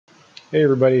Hey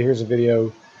everybody, here's a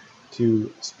video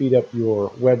to speed up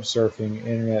your web surfing,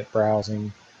 internet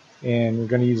browsing, and we're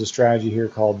going to use a strategy here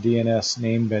called DNS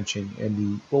name benching.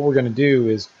 And what we're going to do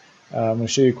is I'm going to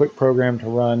show you a quick program to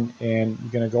run, and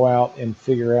you're going to go out and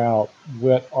figure out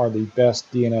what are the best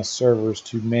DNS servers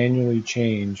to manually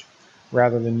change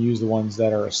rather than use the ones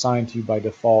that are assigned to you by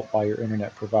default by your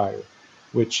internet provider,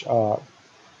 which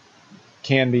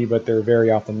can be, but they're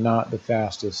very often not the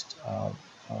fastest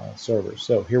servers.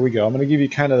 So here we go. I'm going to give you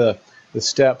kind of the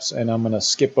steps, and I'm going to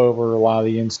skip over a lot of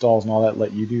the installs and all that,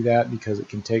 let you do that because it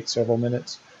can take several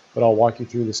minutes, but I'll walk you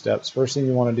through the steps. First thing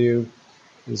you want to do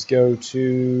is go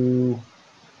to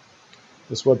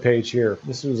this web page here.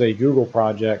 This was a Google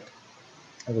project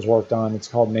that was worked on. It's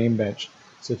called Namebench.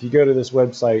 So if you go to this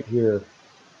website here,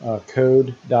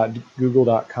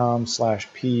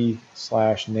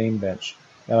 code.google.com/p/namebench,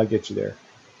 that'll get you there.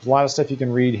 There's a lot of stuff you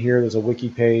can read here. There's a wiki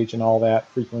page and all that,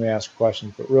 frequently asked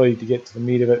questions. But really, to get to the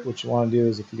meat of it, what you want to do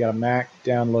is if you got a Mac,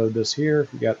 download this here.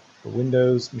 If you got a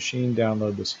Windows machine,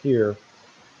 download this here.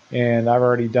 And I've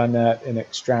already done that and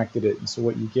extracted it. And so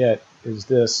what you get is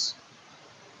this,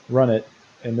 run it,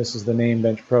 and this is the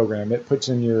Namebench program. It puts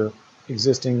in your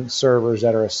existing servers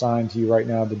that are assigned to you right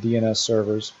now, the DNS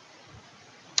servers.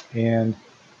 And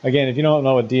again, if you don't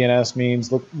know what DNS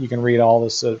means, look, you can read all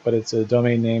this, but it's a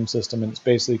domain name system, and it's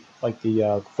basically like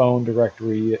the phone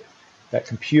directory that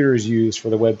computers use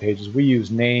for the web pages. We use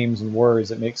names and words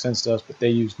that make sense to us, but they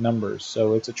use numbers.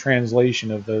 So it's a translation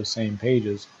of those same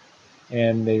pages,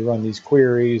 and they run these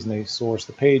queries and they source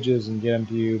the pages and get them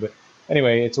to you. But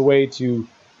anyway, it's a way to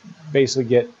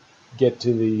basically get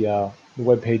to the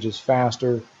web pages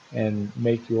faster and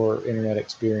make your internet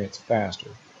experience faster.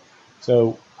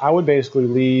 So I would basically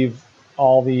leave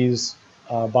all these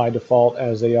by default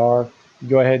as they are. You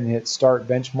go ahead and hit Start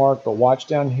Benchmark, but watch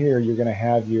down here, you're going to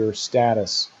have your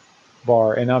status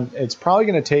bar, and it's probably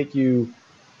going to take you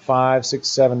 5, 6,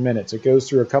 7 minutes. It goes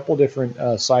through a couple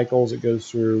different cycles. It goes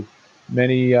through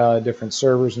many different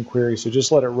servers and queries, so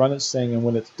just let it run its thing, and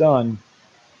when it's done,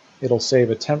 it'll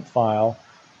save a temp file,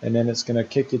 and then it's going to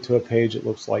kick you to a page that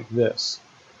looks like this.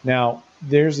 Now,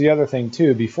 there's the other thing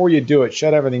too. Before you do it,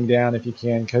 shut everything down if you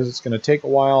can, because it's going to take a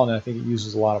while, and I think it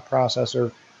uses a lot of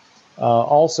processor.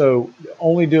 Also,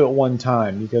 only do it one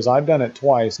time, because I've done it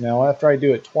twice. Now, after I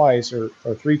do it twice or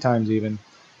 3 times even,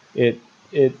 it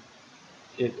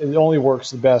only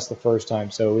works the best the first time.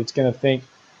 So it's going to think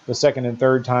the second and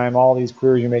third time, all these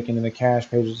queries you're making in the cache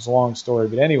pages. It's a long story,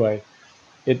 but anyway,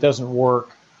 it doesn't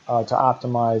work to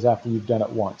optimize after you've done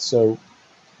it once. So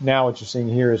now what you're seeing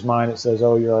here is mine. It says,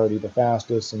 oh, you're already the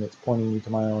fastest, and it's pointing you to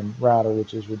my own router,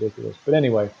 which is ridiculous. But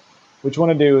anyway, what you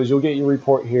want to do is you'll get your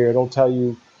report here. It'll tell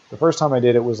you the first time I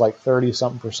did it was like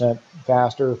 30-something%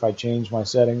 faster if I changed my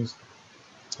settings.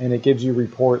 And it gives you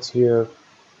reports here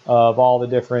of all the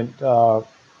different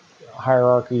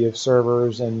hierarchy of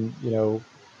servers and, you know,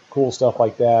 cool stuff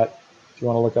like that. If you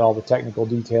want to look at all the technical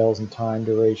details and time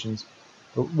durations.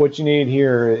 But what you need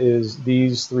here is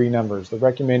these 3 numbers, the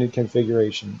recommended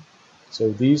configuration. So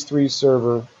these 3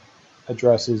 server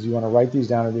addresses, you want to write these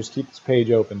down or just keep this page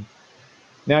open.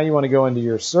 Now you want to go into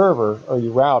your server, or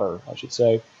your router, I should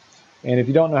say. And if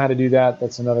you don't know how to do that,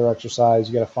 that's another exercise.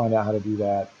 You got to find out how to do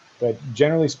that. But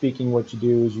generally speaking, what you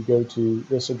do is you go to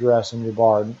this address in your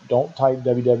bar. Don't type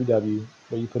www,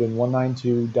 but you put in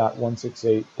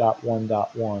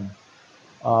 192.168.1.1.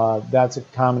 That's a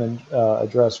common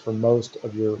address for most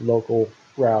of your local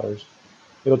routers.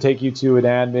 It'll take you to an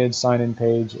admin sign-in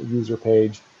page, a user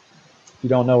page. If you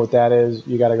don't know what that is,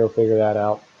 you got to go figure that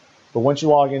out. But once you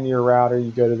log into your router, you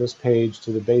go to this page,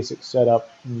 to the basic setup,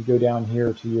 and you go down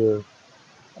here to your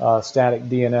static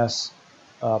DNS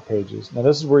pages. Now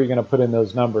this is where you're going to put in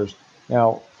those numbers.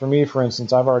 Now for me, for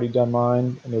instance, I've already done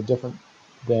mine, and they're different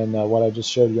than what I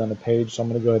just showed you on the page. So I'm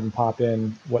going to go ahead and pop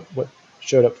in what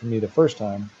showed up for me the first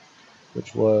time,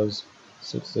 which was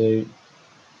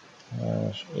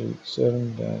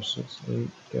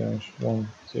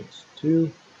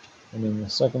 68-87-68-162, and then the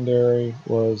secondary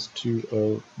was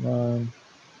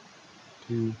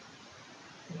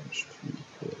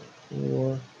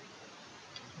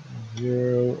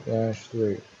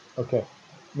 209-244-0-3. Okay.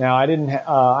 Now I didn't.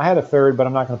 I had a third, but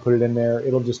I'm not going to put it in there.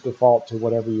 It'll just default to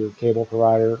whatever your cable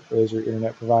provider is, or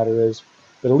internet provider is.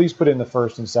 But at least put in the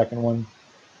first and second one,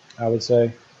 I would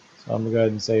say. So I'm going to go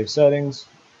ahead and save settings.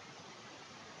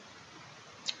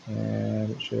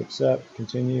 And it should accept,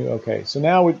 continue. Okay, so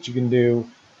now what you can do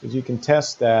is you can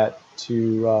test that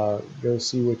to go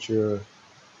see what your,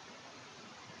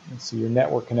 your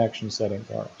network connection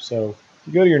settings are. So if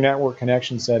you go to your network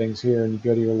connection settings here, and you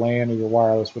go to your LAN or your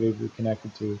wireless, whatever you're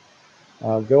connected to,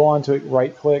 go on to it,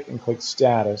 right click and click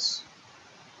status.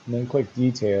 and then click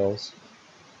Details.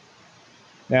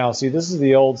 Now, see, this is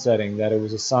the old setting that it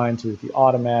was assigned to, the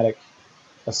automatic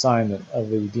assignment of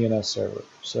the DNS server.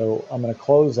 So I'm going to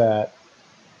close that.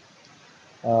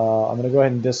 I'm going to go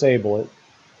ahead and disable it.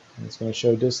 And it's going to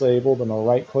show disabled. I'm going to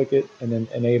right-click it and then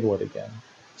enable it again.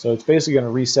 So it's basically going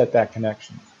to reset that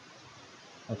connection.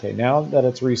 Okay, now that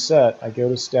it's reset, I go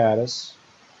to Status,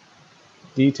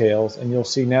 Details, and you'll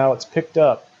see now it's picked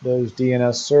up those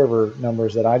DNS server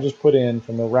numbers that I just put in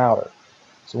from the router.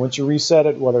 So once you reset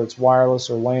it, whether it's wireless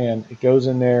or LAN, it goes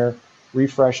in there,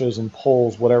 refreshes, and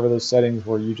pulls whatever those settings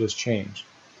were you just changed.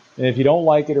 And if you don't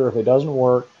like it or if it doesn't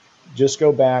work, just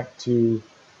go back to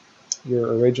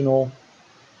your original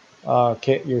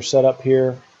your setup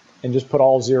here and just put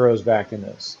all zeros back in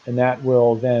this. And that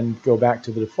will then go back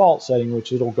to the default setting,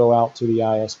 which it'll go out to the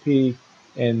ISP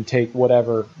and take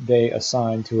whatever they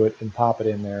assign to it and pop it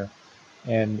in there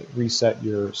and reset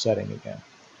your setting again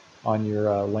on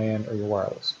your LAN or your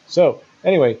wireless. So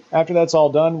anyway, after that's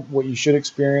all done, what you should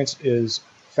experience is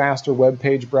faster web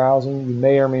page browsing. You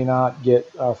may or may not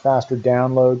get faster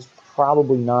downloads.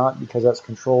 Probably not, because that's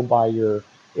controlled by your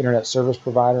internet service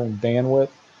provider and bandwidth.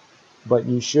 But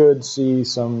you should see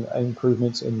some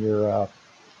improvements in your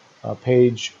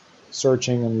page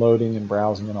searching and loading and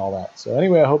browsing and all that. So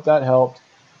anyway, I hope that helped.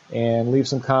 And leave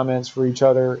some comments for each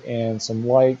other and some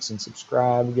likes and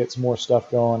subscribe. Get some more stuff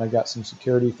going. I've got some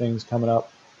security things coming up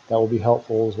that will be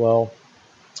helpful as well.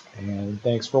 And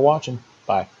thanks for watching.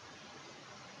 Bye.